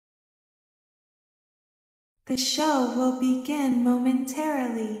The show will begin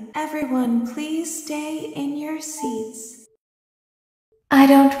momentarily. Everyone, please stay in your seats. I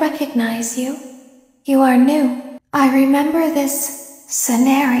don't recognize you. You are new. I remember this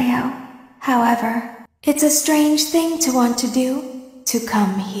scenario. However, it's a strange thing to want to do, to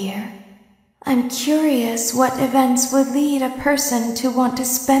come here. I'm curious what events would lead a person to want to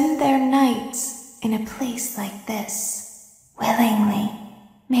spend their nights in a place like this, willingly.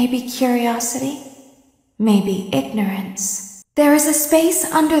 Maybe curiosity, maybe ignorance. There is a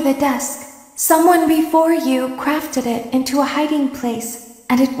space under the desk. Someone before you crafted it into a hiding place,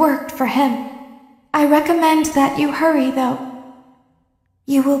 and it worked for him. I recommend that you hurry, though.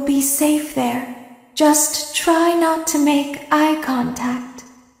 You will be safe there. Just try not to make eye contact.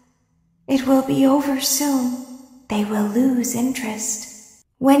 It will be over soon. They will lose interest.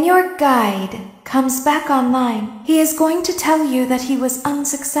 When your guide comes back online, he is going to tell you that he was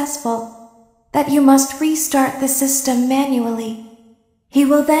unsuccessful, that you must restart the system manually. He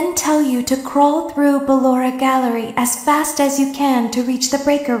will then tell you to crawl through Ballora Gallery as fast as you can to reach the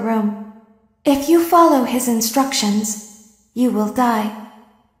breaker room. If you follow his instructions, you will die.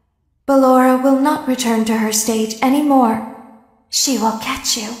 Ballora will not return to her stage anymore. She will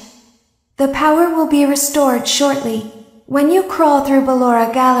catch you. The power will be restored shortly. When you crawl through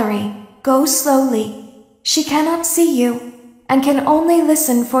Ballora Gallery, go slowly. She cannot see you and can only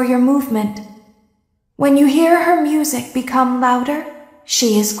listen for your movement. When you hear her music become louder,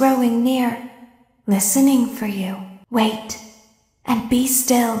 she is growing near, listening for you. Wait, and be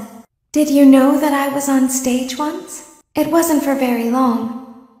still. Did you know that I was on stage once? It wasn't for very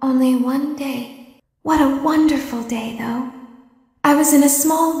long, only one day. What a wonderful day, though. I was in a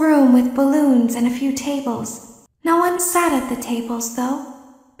small room with balloons and a few tables. No one sat at the tables, though,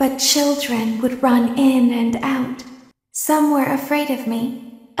 but children would run in and out. Some were afraid of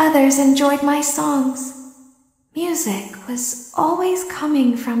me, others enjoyed my songs. Music was always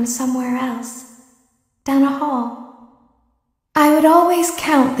coming from somewhere else, down a hall. I would always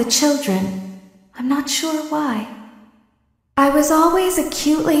count the children. I'm not sure why. I was always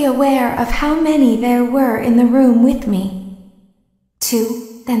acutely aware of how many there were in the room with me.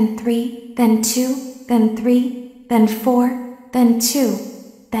 2, then 3, then 2, then 3, then 4, then 2,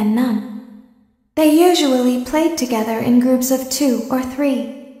 then none. They usually played together in groups of 2 or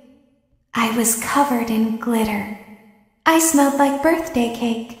 3. I was covered in glitter. I smelled like birthday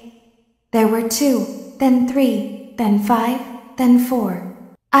cake. There were 2, then 3, then 5, then 4.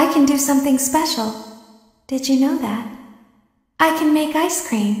 I can do something special. Did you know that? I can make ice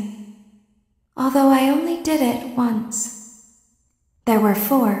cream. Although I only did it once. There were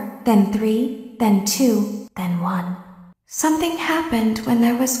 4, then 3, then 2, then 1. Something happened when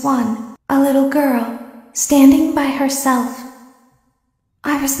there was one, a little girl, standing by herself.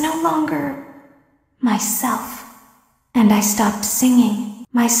 I was no longer myself, and I stopped singing.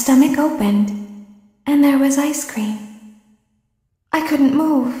 My stomach opened, and there was ice cream. I couldn't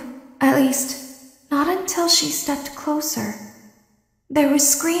move, at least, not until she stepped closer. There was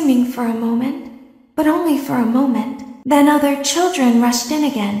screaming for a moment, but only for a moment. Then other children rushed in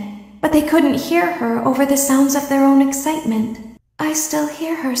again, but they couldn't hear her over the sounds of their own excitement. I still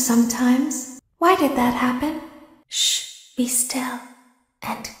hear her sometimes. Why did that happen? Shh, be still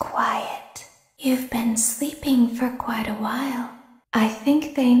and quiet. You've been sleeping for quite a while. I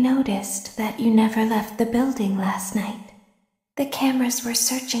think they noticed that you never left the building last night. The cameras were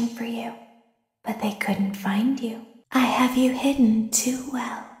searching for you, but they couldn't find you. I have you hidden too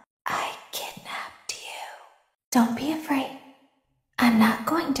well. I kidnapped you. Don't be afraid. I'm not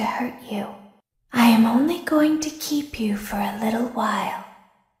going to hurt you. I am only going to keep you for a little while.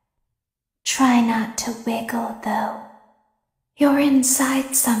 Try not to wiggle, though. You're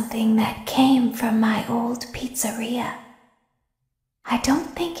inside something that came from my old pizzeria. I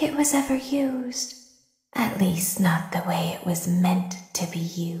don't think it was ever used. At least not the way it was meant to be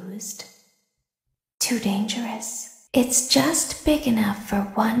used. Too dangerous. It's just big enough for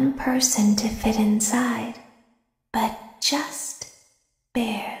one person to fit inside, but just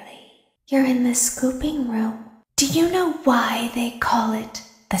barely. You're in the scooping room. Do you know why they call it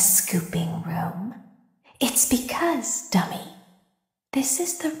the scooping room? It's because, dummy, this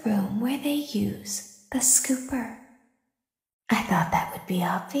is the room where they use the scooper. I thought that would be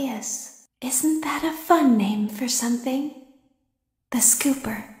obvious. Isn't that a fun name for something? The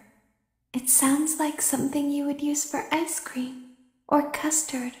scooper. It sounds like something you would use for ice cream, or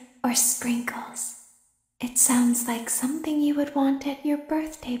custard, or sprinkles. It sounds like something you would want at your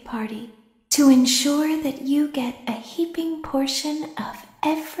birthday party to ensure that you get a heaping portion of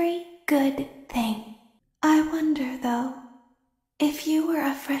every good thing. I wonder, though, if you were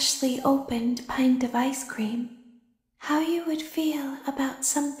a freshly opened pint of ice cream, how you would feel about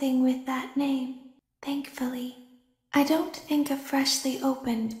something with that name. Thankfully, I don't think a freshly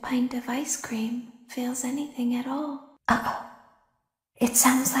opened pint of ice cream feels anything at all. Uh-oh. It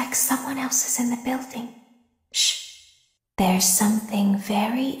sounds like someone else is in the building. Shh. There's something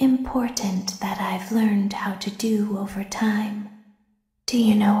very important that I've learned how to do over time. Do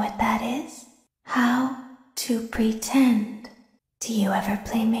you know what that is? How to pretend. Do you ever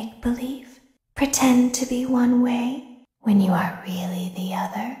play make-believe? Pretend to be one way when you are really the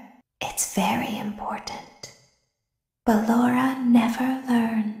other? It's very important. Ballora never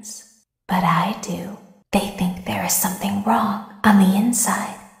learns, but I do. They think there is something wrong on the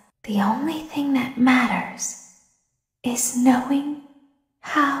inside. The only thing that matters is knowing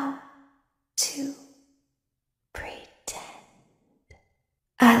how to pretend.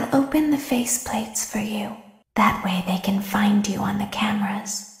 I'll open the faceplates for you. That way they can find you on the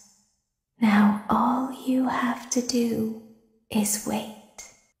cameras. Now all you have to do is wait.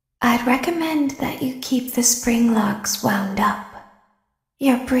 I'd recommend that you keep the spring locks wound up.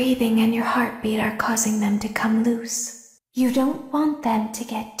 Your breathing and your heartbeat are causing them to come loose. You don't want them to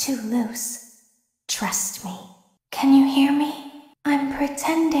get too loose. Trust me. Can you hear me? I'm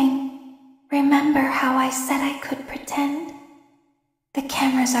pretending. Remember how I said I could pretend? The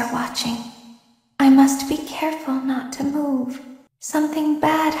cameras are watching. I must be careful not to move. Something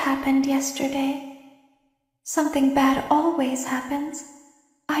bad happened yesterday. Something bad always happens.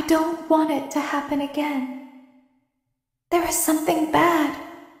 I don't want it to happen again. There is something bad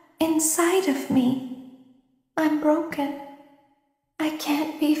inside of me. I'm broken. I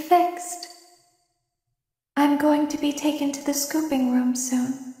can't be fixed. I'm going to be taken to the scooping room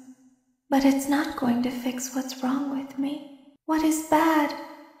soon, but it's not going to fix what's wrong with me. What is bad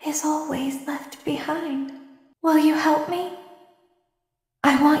is always left behind. Will you help me?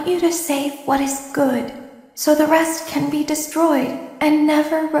 I want you to save what is good, so the rest can be destroyed and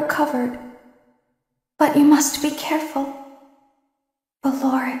never recovered. But you must be careful.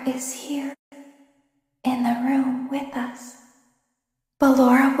 Ballora is here, in the room with us.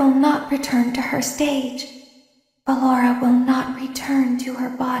 Ballora will not return to her stage. Ballora will not return to her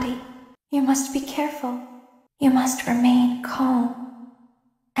body. You must be careful. You must remain calm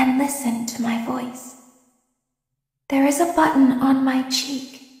and listen to my voice. There is a button on my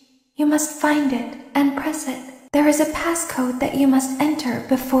cheek. You must find it and press it. There is a passcode that you must enter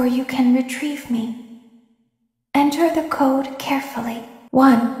before you can retrieve me. Enter the code carefully.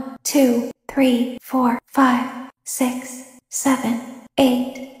 1, 2, 3, 4, 5, 6, 7,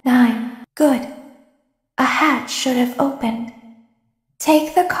 8, 9. Good. A hatch should have opened.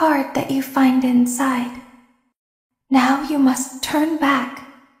 Take the card that you find inside. Now you must turn back.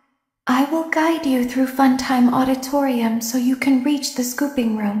 I will guide you through Funtime Auditorium so you can reach the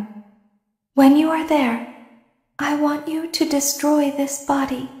scooping room. When you are there, I want you to destroy this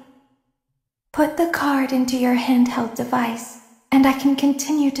body. Put the card into your handheld device, and I can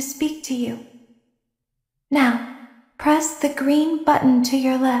continue to speak to you. Now, press the green button to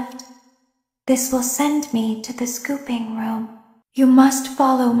your left. This will send me to the scooping room. You must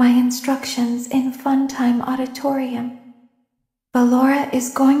follow my instructions in Funtime Auditorium. Ballora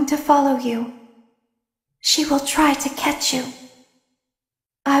is going to follow you. She will try to catch you.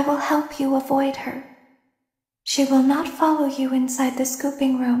 I will help you avoid her. She will not follow you inside the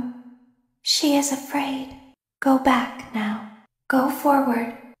scooping room. She is afraid. Go back now. Go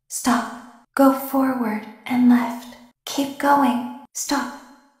forward. Stop. Go forward and left. Keep going. Stop.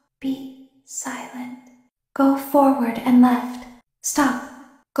 Be silent. Go forward and left. Stop.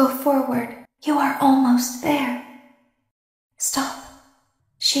 Go forward. You are almost there. Stop.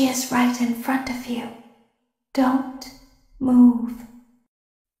 She is right in front of you. Don't move.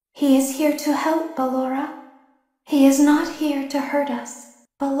 He is here to help, Ballora. He is not here to hurt us,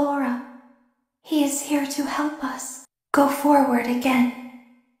 Ballora. He is here to help us. Go forward again.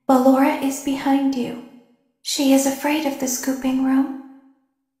 Ballora is behind you. She is afraid of the scooping room.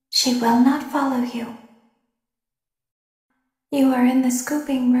 She will not follow you. You are in the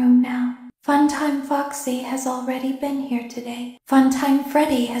scooping room now. Funtime Foxy has already been here today. Funtime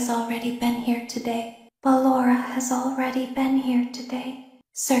Freddy has already been here today. Ballora has already been here today.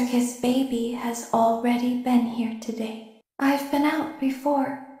 Circus Baby has already been here today. I've been out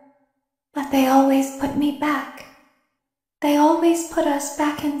before, but they always put me back. They always put us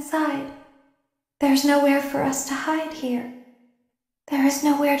back inside. There's nowhere for us to hide here. There is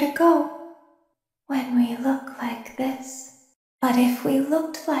nowhere to go when we look like this. But if we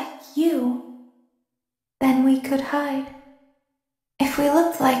looked like you, then we could hide. If we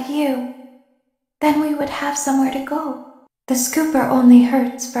looked like you, then we would have somewhere to go. The scooper only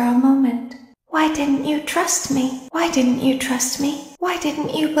hurts for a moment. Why didn't you trust me? Why didn't you trust me? Why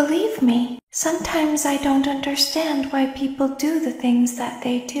didn't you believe me? Sometimes I don't understand why people do the things that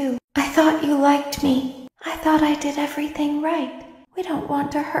they do. I thought you liked me. I thought I did everything right. We don't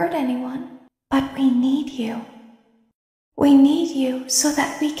want to hurt anyone. But we need you. We need you so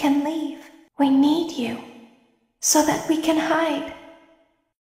that we can leave. We need you so that we can hide.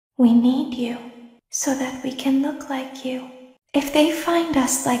 We need you so that we can look like you. If they find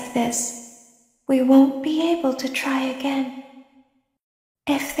us like this, we won't be able to try again.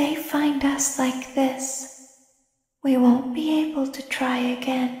 If they find us like this, we won't be able to try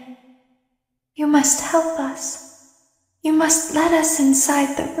again. You must help us. You must let us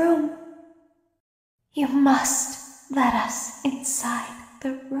inside the room. You must let us inside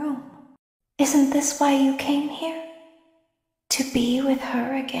the room. Isn't this why you came here? To be with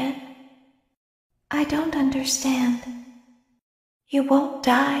her again? I don't understand. You won't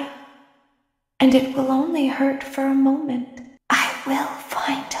die, and it will only hurt for a moment.